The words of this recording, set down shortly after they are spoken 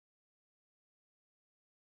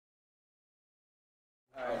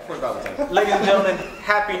Ladies and gentlemen,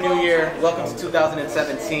 Happy New Year. Welcome to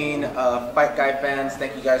 2017. Fight Guy fans,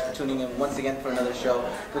 thank you guys for tuning in once again for another show.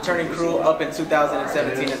 Returning crew up in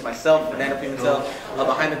 2017 is myself, Fernando Pimentel,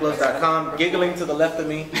 BehindTheGloves.com. Giggling to the left of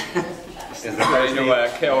me is the brand new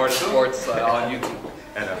KO Sports on YouTube.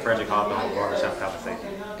 And Frederick Hoffman on Barbershop Conversation.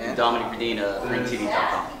 And Dominic Medina,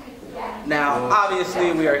 FreeTV.com. Now,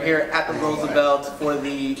 obviously, we are here at the Roosevelt for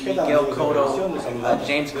the Miguel Cotto,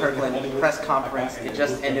 James Kirkland press conference. It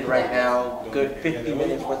just ended right now. Good 50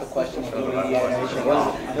 minutes worth of questions from the media and everything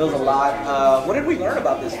else. It was a lot. What did we learn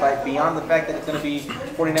about this fight beyond the fact that it's going to be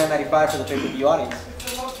 $49.95 for the pay-per-view audience?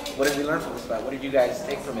 What did we learn from this fight? What did you guys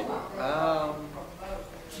take from it? I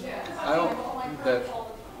don't think that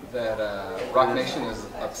Rock Nation is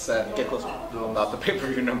upset about the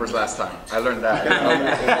pay-per-view numbers last time. I learned that.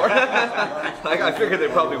 I figured they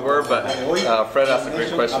probably were, but Fred asked a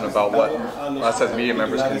great question about what us as media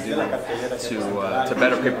members can do to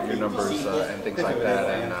better pay-per-view numbers and things like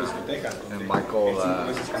that. And Michael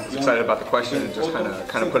was excited about the question and just kind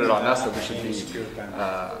of put it on us that we should be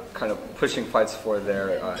kind of pushing fights for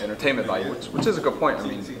their entertainment value, which is a good point. I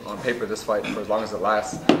mean, on paper, this fight, for as long as it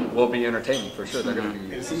lasts, will be entertaining for sure. They're going to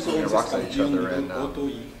be rocks at each other, and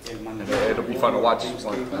it'll be fun to watch as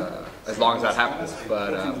long as that happens.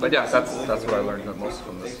 But yeah, that's what I learned the most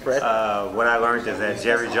from this. What I learned is that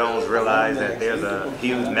Jerry Jones realized that there's a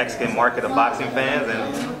huge Mexican market of boxing fans,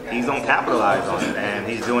 and he's gonna capitalize on it. And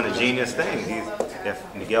he's doing a genius thing. If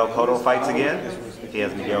Miguel Cotto fights again, he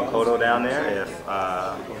has Miguel Cotto down there. If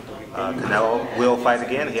Canelo will fight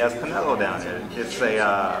again, he has Canelo down there. It's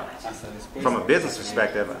from a business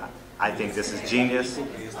perspective, I think this is genius.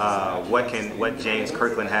 What James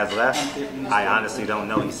Kirkland has left, I honestly don't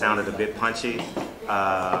know. He sounded a bit punchy.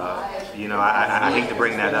 You know, I hate to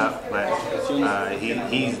bring that up, but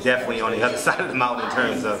he's definitely on the other side of the mountain in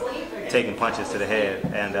terms of taking punches to the head.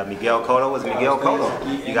 And Miguel Cotto is Miguel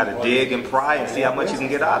Cotto. You got to dig and pry and see how much you can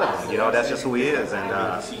get out of him. You know, that's just who he is. And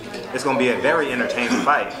it's going to be a very entertaining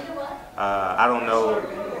fight. I don't know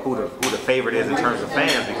who the favorite is in terms of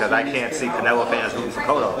fans, because I can't see Canelo fans rooting for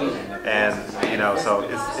Cotto, and you know, so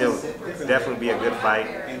it'll definitely be a good fight.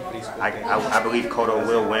 I believe Cotto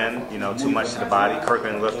will win. You know, too much to the body.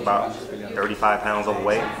 Kirkland looked about 35 pounds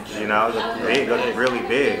overweight. You know, looked really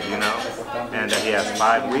big. You know, and he has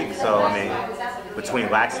 5 weeks. So I mean, between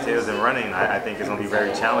laxatives and running, I think it's going to be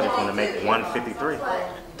very challenging for him to make 153.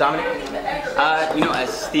 Dominic? You know, as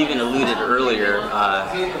Steven alluded earlier,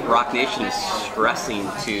 Rock Nation is stressing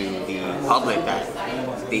to the public that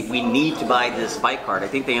we need to buy this fight card. I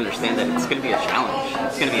think they understand that it's going to be a challenge.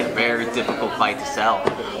 It's going to be a very difficult fight to sell.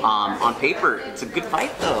 On paper, it's a good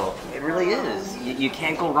fight, though. It really is. You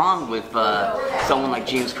can't go wrong with someone like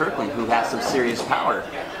James Kirkland, who has some serious power.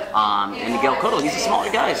 And Miguel Cotto, he's a smaller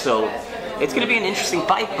guy, so it's going to be an interesting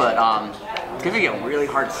fight, but it's going to be a really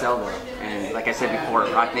hard sell, though. And like I said before,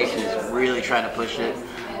 Rock Nation is really trying to push it.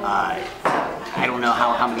 I don't know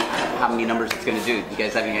how many numbers it's going to do. You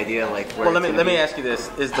guys have any idea? Like, where well, let me ask you this: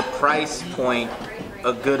 is the price point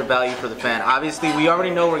a good value for the fan? Obviously, we already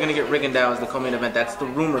know we're going to get Rigondeaux as the co-main event. That's the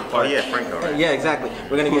rumored part. Oh yeah, Franco. Right? Yeah, exactly.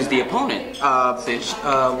 We're going to Who's the opponent?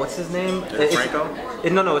 What's his name? Franco?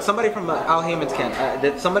 No, it's somebody from Al Heyman's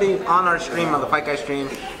camp. Somebody on our stream, on the Fight Guy stream.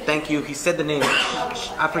 Thank you. He said the name.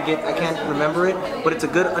 I forget. I can't remember it. But it's a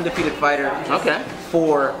good undefeated fighter. Okay.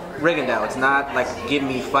 For Rigondeaux. It's not like give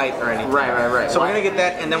me fight or anything. Right. So we're gonna get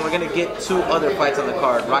that, and then we're gonna get 2 other fights on the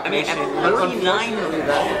card. Rock Nation. At 39.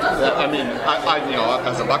 I mean, you know,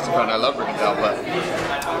 as a boxing fan, I love Rigondeaux, but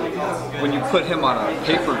when you put him on a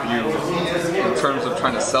pay-per-view in terms of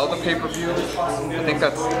trying to sell the pay-per-view, I think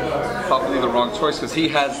that's probably the wrong choice, because he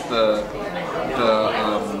has the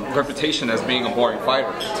reputation as being a boring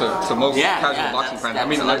fighter to most casual boxing fans. I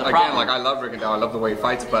mean, I love Rigondeaux, I love the way he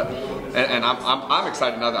fights, but and I'm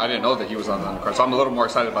excited now that I didn't know that he was on the card, so I'm a little more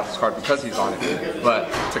excited about this card because he's on it. But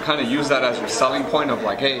to kind of use that as your selling point of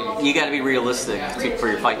like, hey, you got to be realistic for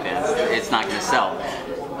your fight fans. It's not going to sell.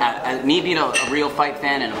 Me being a real fight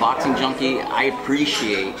fan and a boxing junkie, I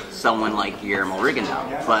appreciate someone like Guillermo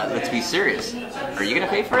Rigondeaux. But let's be serious. Are you going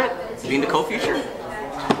to pay for it? Being the co-feature?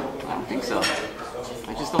 I don't think so.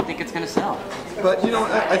 I just don't think it's going to sell. But you know,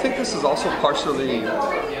 I think this is also partially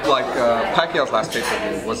like Pacquiao's last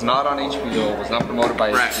pay-per-view was not on HBO, was not promoted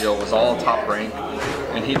by HBO, was all Top Rank,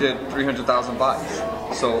 and he did 300,000 buys.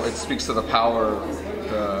 So it speaks to the power,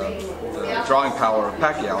 the drawing power of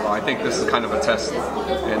Pacquiao. I think this is kind of a test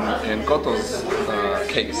in Cotto's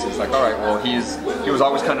case. It's like, all right, well, he was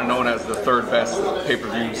always kind of known as the 3rd best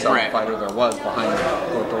pay-per-view selling fighter there was behind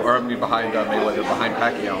Cotto, or I mean behind Mayweather, behind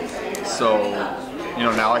Pacquiao. So,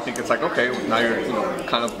 now I think it's like, okay, now you're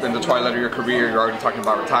kind of in the twilight of your career. You're already talking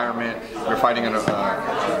about retirement. You're fighting an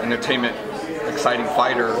entertainment, exciting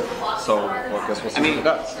fighter. So well, I guess we'll see what it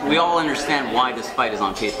does. We all understand why this fight is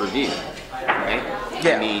on pay-per-view, right?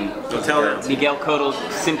 Yeah. I mean, Miguel Cotto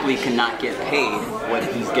simply cannot get paid what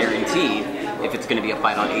he's guaranteed if it's going to be a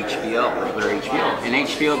fight on HBO, regular HBO, and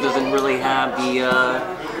HBO doesn't really have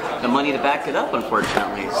the money to back it up,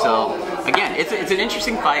 unfortunately. So again, it's an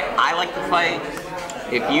interesting fight. I like the fight.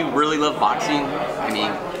 If you really love boxing, I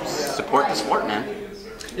mean, support the sport, man.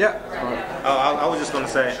 Yeah. I was just going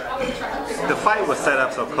to say, the fight was set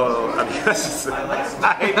up so Cotto, I mean,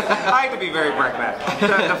 I hate to be very pragmatic.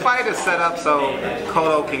 The fight is set up so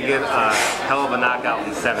Cotto can get a hell of a knockout in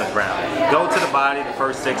the 7th round. Go to the body the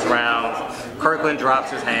first 6 rounds. Kirkland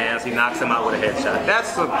drops his hands. He knocks him out with a headshot.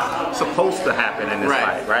 That's supposed to happen in this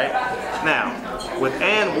fight, right? Now, with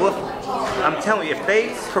Ann Wolf, I'm telling you, if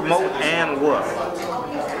they promote Ann Wolf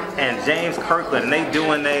and James Kirkland, and they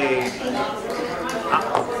doing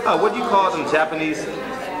what do you call them Japanese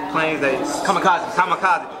planes? Kamikaze.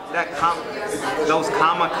 Those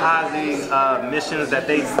kamikaze missions that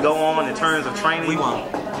they go on in terms of training. We won't.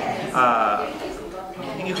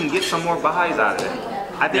 You can get some more buys out of it.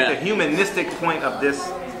 I think the humanistic point of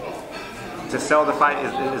this to sell the fight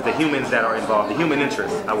is the humans that are involved, the human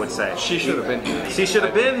interest, I would say. She should have been here. She should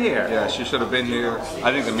have been here. Yeah, she should have been here.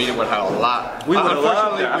 I think the media would have had a lot. We would have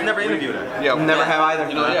loved her. I've never interviewed her. Yeah, Never have either.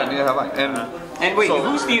 Yeah, neither have I. And wait,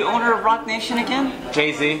 who's the owner of Rock Nation again?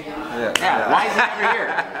 Jay-Z. Yeah. Why is he never here?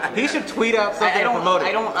 He should tweet out something to promote it.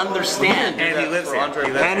 I don't understand. And he lives here.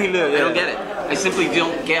 And he lives. I don't get it. I simply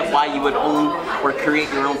don't get why you would own or create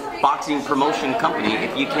your own boxing promotion company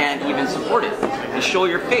if you can't even support it. Just show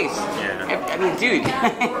your face. Yeah. I mean, dude,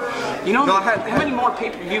 you know how many more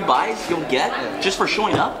pay-per-view buys you'll get just for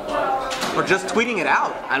showing up? Or just tweeting it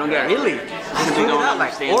out. I don't get it. Really? I Just simply tweet it don't out.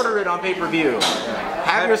 Like, understand. order it on pay-per-view.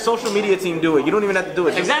 Have your social media team do it. You don't even have to do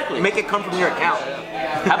it. Just Exactly. make it come from your account.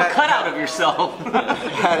 Have a cutout of yourself.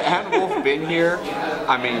 Had Ann Wolf been here,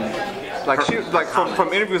 I mean, like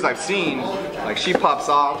from interviews I've seen, like she pops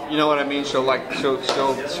off. You know what I mean? She'll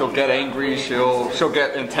get angry. She'll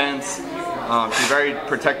get intense. She's very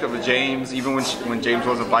protective of James, even when James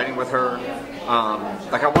wasn't fighting with her.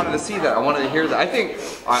 Like I wanted to see that. I wanted to hear that. I think.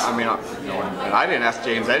 I mean, and I didn't ask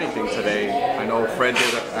James anything today. I know Fred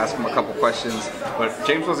did ask him a couple questions, but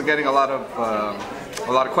James wasn't getting a lot of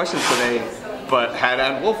questions today. But had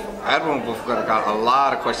Ann Wolf got a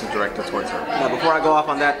lot of questions directed towards her. Now, before I go off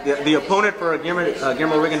on that, the opponent for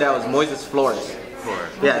Guillermo Rigondeaux is Moises Flores.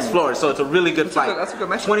 Yeah, it's Flores, so it's a really good fight. That's a good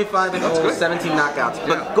match. 25-0, 17 knockouts.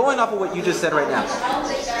 But going off of what you just said right now,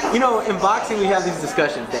 in boxing we have these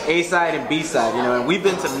discussions, the A side and B side, and we've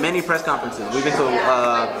been to many press conferences. We've been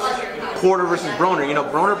to Porter versus Broner.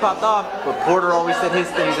 Broner popped off, but Porter always said his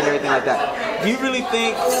things and everything like that. Do you really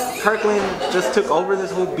think Kirkland just took over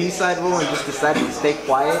this whole B side role and just decided to stay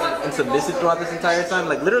quiet and submissive throughout this entire time?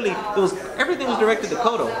 Like literally, everything was directed to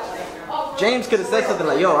Cotto. James could have said something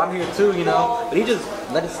like, yo, I'm here too, but he just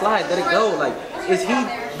let it slide, let it go. Like, is he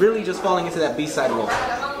really just falling into that B-side role?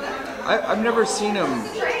 I've never seen him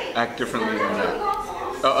act differently than that.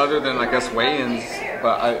 Other than, I guess, weigh-ins.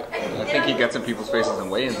 But I think he gets in people's faces in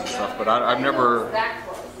weigh-ins and stuff. But I've never...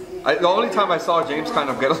 the only time I saw James kind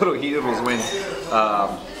of get a little heated was when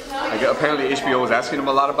apparently HBO was asking him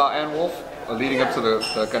a lot about Ann Wolf. Leading up to the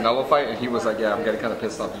Canelo fight, and he was like, yeah, I'm getting kind of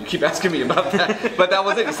pissed off. You keep asking me about that. But that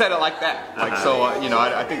was it. He said it like that. Like, so,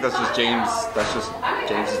 I think that's just James. That's just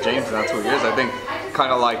James is James, and that's who he is. I think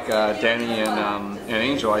kind of like Danny and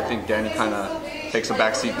Angel, I think Danny kind of takes a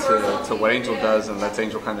backseat to what Angel does and lets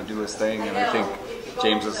Angel kind of do his thing. And I think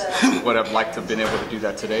James would have liked to have been able to do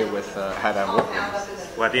that today with had Ann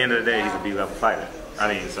Wolf. Well, at the end of the day, he's a B-level fighter.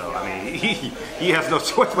 He has no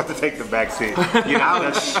choice but to take the back seat. I'm being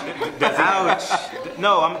honest.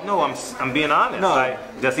 No.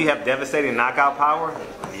 Does he have devastating knockout power?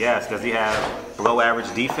 Yes. Does he have below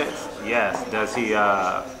average defense? Yes. Does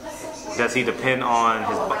he depend on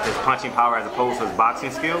his punching power as opposed to his boxing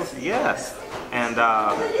skills? Yes. And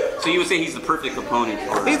so you would say he's the perfect opponent?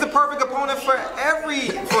 He's the perfect opponent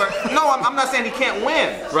no, I'm not saying he can't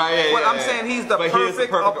win. Right, I'm saying he's the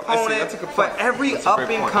perfect opponent for every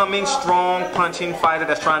up-and-coming, strong punching fighter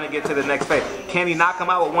that's trying to get to the next phase. Can he knock him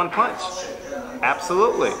out with one punch?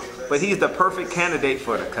 Absolutely. But he's the perfect candidate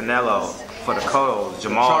for the Canelos, for the Cottos,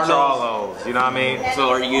 Jamal Charlos. You know what I mean? So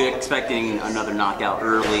are you expecting another knockout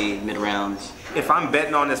early, mid-rounds? if I'm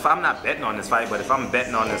betting on this fight, I'm not betting on this fight, but if I'm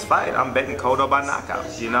betting on this fight, I'm betting Cotto by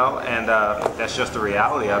knockout, you know, and that's just the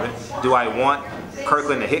reality of it. Do I want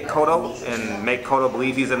Kirkland to hit Cotto and make Cotto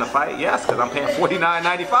believe he's in the fight? Yes, because I'm paying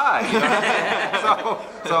 $49.95. You know?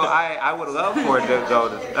 so I would love for it to go,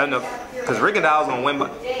 because Rigondeaux's going to win.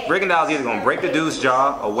 Rigondeaux's either going to break the dude's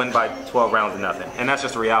jaw or win by 12 rounds to nothing, and that's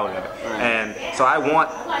just the reality of it. And so I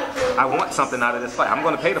want something out of this fight. I'm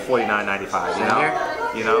going to pay the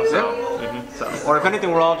 $49.95. You know, so. So. Or if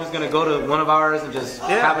anything, we're all just gonna go to one of ours and just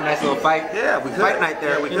have a nice little fight. Yeah, we could. Fight night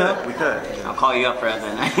there. Yeah, we could. I'll call you up for that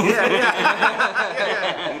night.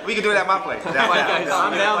 Yeah. We can do it at my place. I'm down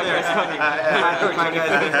there.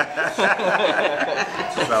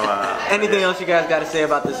 So, anything else you guys got to say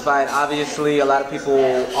about this fight? Obviously, a lot of people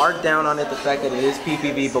are down on it, the fact that it is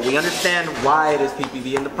PPV, but we understand why it is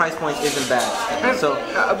PPV, and the price point isn't bad. And so,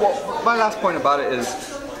 well, my last point about it is,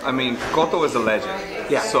 I mean, Cotto is a legend.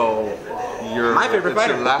 Yeah. So my favorite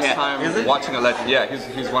fighter. It's your last time watching a legend. Yeah,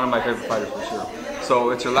 he's one of my favorite fighters for sure. So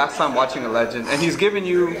it's your last time watching a legend, and he's giving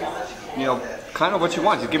you, you know, kind of what you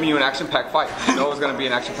want. He's giving you an action-packed fight. You know it's going to be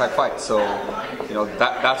an action-packed fight. So, you know,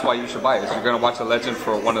 that's why you should buy it. You're going to watch a legend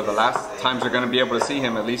for one of the last times you're going to be able to see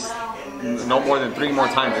him. At least no more than 3 more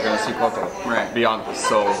times you're going to see Cotto beyond this.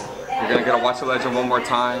 So you're going to get to watch a legend one more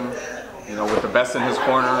time, you know, with the best in his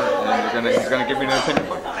corner, and he's gonna give you an opinion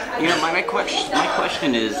fight. You know, my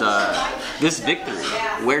question is, this victory,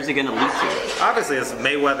 where's it gonna lead to? Obviously, it's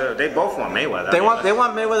Mayweather. They both want Mayweather. They want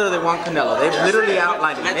Mayweather. They want Canelo. They've literally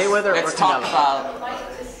outlined it. Mayweather or Canelo. Let's talk about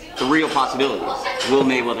the real possibilities. Will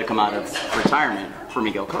Mayweather come out of retirement for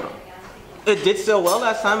Miguel Cotto? It did sell well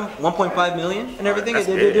last time, 1.5 million and everything. It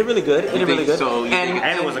did really good. It did really good. So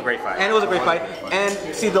and it was a great fight. And it was a great fight. And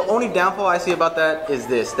see, the only downfall I see about that is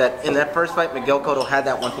this: that in that first fight, Miguel Cotto had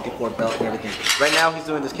that 154 belt and everything. Right now, he's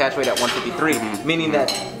doing this catch weight at 153, meaning that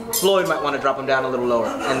Floyd might want to drop him down a little lower.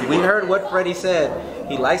 And we heard what Freddie said.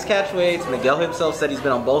 He likes catch weights. Miguel himself said he's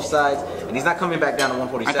been on both sides, and he's not coming back down to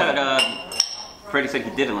 147. I thought Freddie said he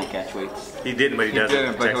didn't like catch weights. He didn't, but he does.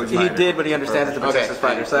 He did, but he understands it's a Texas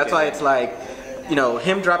fighter. So that's why it's like, you know,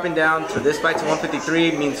 him dropping down to this fight to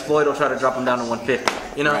 153 means Floyd will try to drop him down to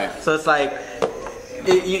 150. You know, so it's like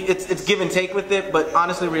it's give and take with it. But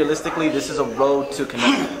honestly, realistically, this is a road to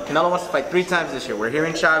Canelo. Canelo wants to fight 3 times this year. We're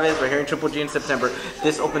hearing Chavez. We're hearing Triple G in September.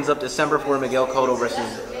 This opens up December for Miguel Cotto versus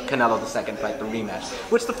Canelo, the second fight, the rematch.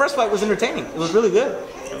 Which the first fight was entertaining. It was really good.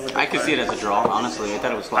 I could see it as a draw, honestly. I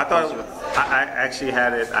thought it was fun. I actually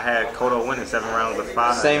had it. I had Cotto winning 7 rounds of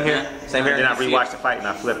 5. Same here. Same here. Then I rewatched the fight and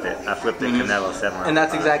I flipped it. Canelo 7 rounds. And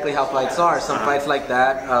that's exactly how fights are. Some fights like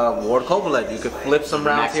that, Ward Kovalev, you could flip some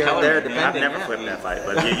rounds here and there, depending. I've never flipped that fight,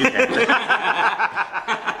 but you can.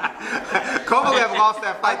 Kovalev lost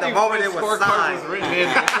that fight the moment it was signed. Was written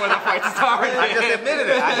in before the fight started. I just admitted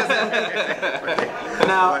it.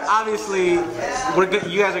 Now, obviously,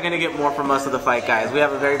 you guys are going to get more from us of the Fight Guys. We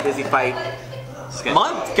have a very busy fight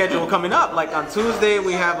month schedule coming up. Like on Tuesday,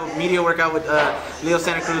 we have a media workout with Leo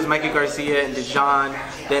Santa Cruz, Mikey Garcia, and Dijon.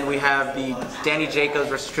 Then we have the Danny Jacobs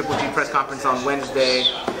versus Triple G press conference on Wednesday.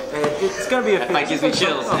 And it's going to be a fight. Gives me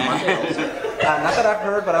chills. Not that I've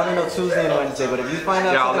heard, but I only know Tuesday and Wednesday. But if you find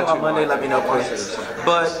out something about Monday, let me know, please.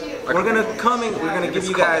 But we're gonna give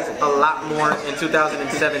you guys a lot more in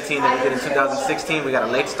 2017 than we did in 2016. We got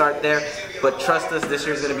a late start there, but trust us, this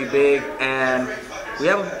year's gonna be big, and we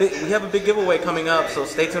have a big giveaway coming up. So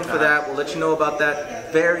stay tuned for that. We'll let you know about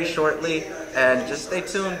that very shortly, and just stay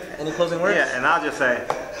tuned. Any closing words? Yeah, and I'll just say,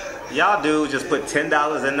 y'all do just put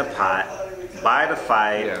 $10 in the pot, buy the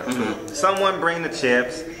fight. Someone bring the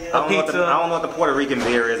chips. I don't know what the Puerto Rican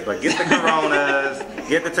beer is, but get the Coronas,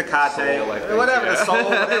 get the Tecate, whatever the Sol,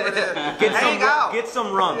 whatever it is. Hang out. Get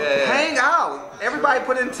some rum. Hang out. Everybody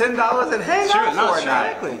put in $10 and hang out for a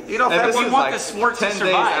night. You know, if you want the sport to 10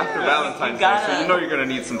 survive, days after Valentine's Day, so you know you're gonna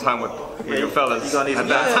need some time with your fellas. You're gonna need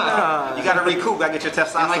that time. You gotta recoup. Gotta get your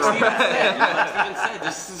testosterone. Like Steven said,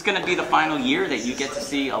 this is gonna be the final year that you get to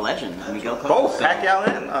see a legend, Miguel Cotto. Both Pacquiao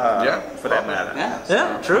and for that matter.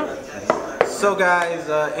 Yeah, true. So guys,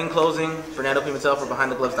 in closing, Fernando Pimentel for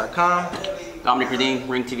BehindTheGloves.com. Dominic Redine,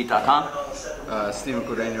 RingTV.com. Steven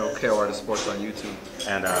Cureño, KO Artist Sports on YouTube.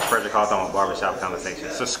 And Frederick Hawthorne, Barbershop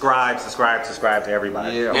Conversation. Subscribe to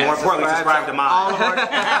everybody. Yeah. More importantly, subscribe to mine.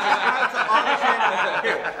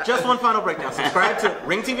 Here, just one final breakdown. Subscribe to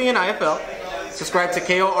Ring TV and IFL. Subscribe to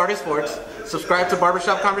KO Artist Sports. Subscribe to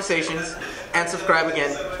Barbershop Conversations. and subscribe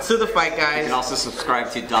again to The Fight Guys. You can also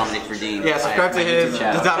subscribe to Dominic Verdeen. Yeah, subscribe to his.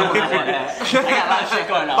 I got a lot of shit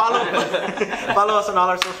going on. Follow us on all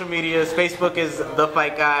our social medias. Facebook is The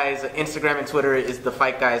Fight Guys. Instagram and Twitter is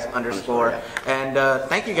TheFightGuys_. And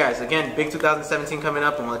thank you guys. Again, big 2017 coming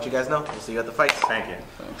up, and we'll let you guys know. We'll see you at the fights. Thank you.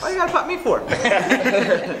 Why you gotta pop me for?